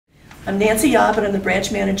I'm Nancy Yob, and I'm the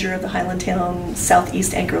branch manager of the Highlandtown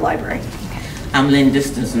Southeast Anchor Library. I'm Lynn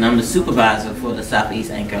Distance, and I'm the supervisor for the Southeast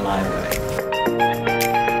Anchor Library.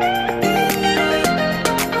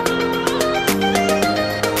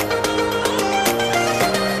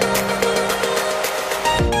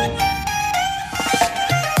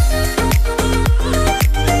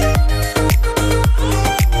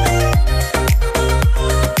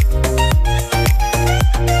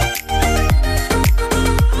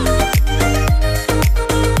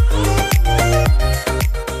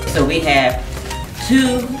 So we have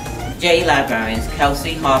two J librarians,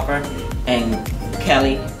 Kelsey Harper and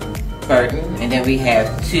Kelly Burton, and then we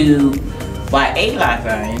have two YA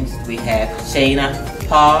librarians. We have Shayna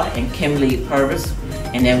Paul and Kimberly Purvis,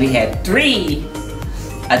 and then we have three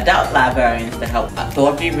adult librarians to help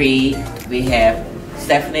Dorothy Reed. We have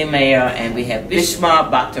Stephanie Mayer, and we have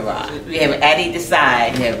Bishma Bhattara. We have Addie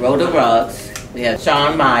Desai, we have Rhoda Ruggs, we have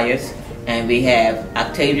Sean Myers, and we have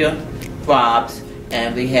Octavia Robs,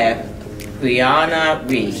 and we have Brianna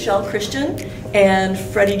Reed, Michelle Christian, and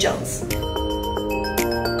Freddie Jones.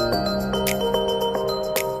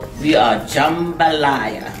 We are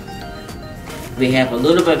jambalaya. We have a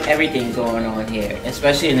little bit of everything going on here,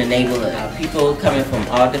 especially in the neighborhood. People coming from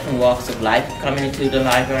all different walks of life coming into the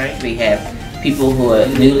library. We have people who are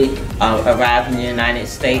newly arrived in the United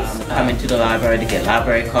States coming to the library to get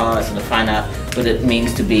library cards and to find out what it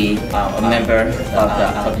means to be a member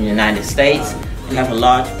of the United States. We have a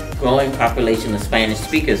large growing population of Spanish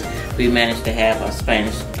speakers. We managed to have a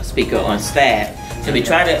Spanish speaker on staff. So we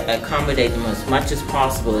try to accommodate them as much as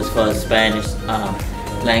possible as far as Spanish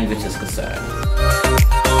language is concerned.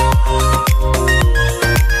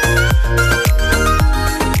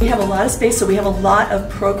 We have a lot of space, so we have a lot of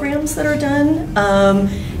programs that are done,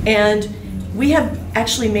 and we have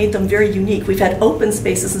actually made them very unique. We've had open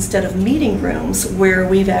spaces instead of meeting rooms where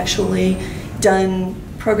we've actually done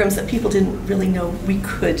programs that people didn't really know we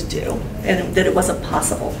could do and that it wasn't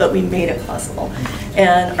possible, but we made it possible.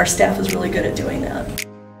 And our staff is really good at doing that.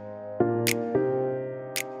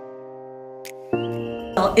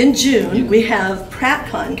 Well, in June, we have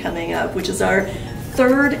PrattCon coming up, which is our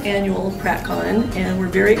third annual PrattCon, and we're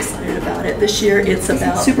very excited about it. This year it's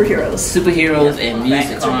about superheroes. Superheroes and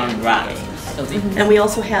music on rock. And we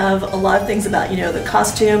also have a lot of things about, you know, the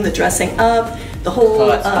costume, the dressing up. The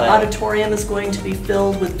whole auditorium is going to be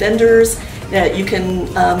filled with vendors that you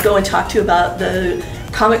can go and talk to about the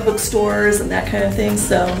comic book stores and that kind of thing.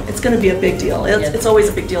 So it's going to be a big deal. It's always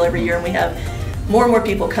a big deal every year, and we have more and more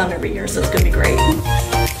people come every year, so it's going to be great.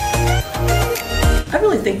 I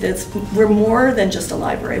really think that we're more than just a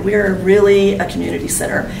library. We are really a community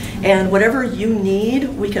center, and whatever you need,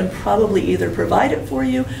 we can probably either provide it for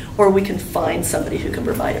you, or we can find somebody who can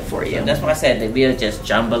provide it for you. So that's why I said that we are just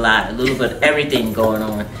jambalaya, a little bit of everything going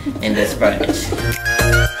on in this branch.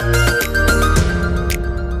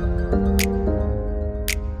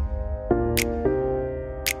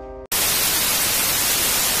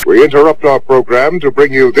 We interrupt our program to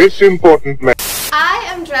bring you this important message. I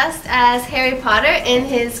am dressed as Harry Potter in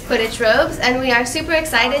his Quidditch robes, and we are super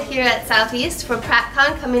excited here at Southeast for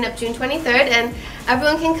PrattCon coming up June 23rd, and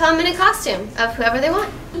everyone can come in a costume of whoever they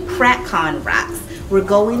want. PrattCon rocks. We're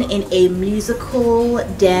going in a musical,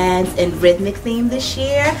 dance, and rhythmic theme this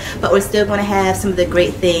year, but we're still going to have some of the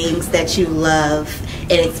great things that you love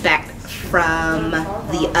and expect from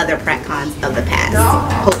the other PrattCons of the past.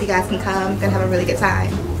 Hope you guys can come and have a really good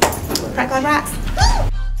time. PrattCon rocks.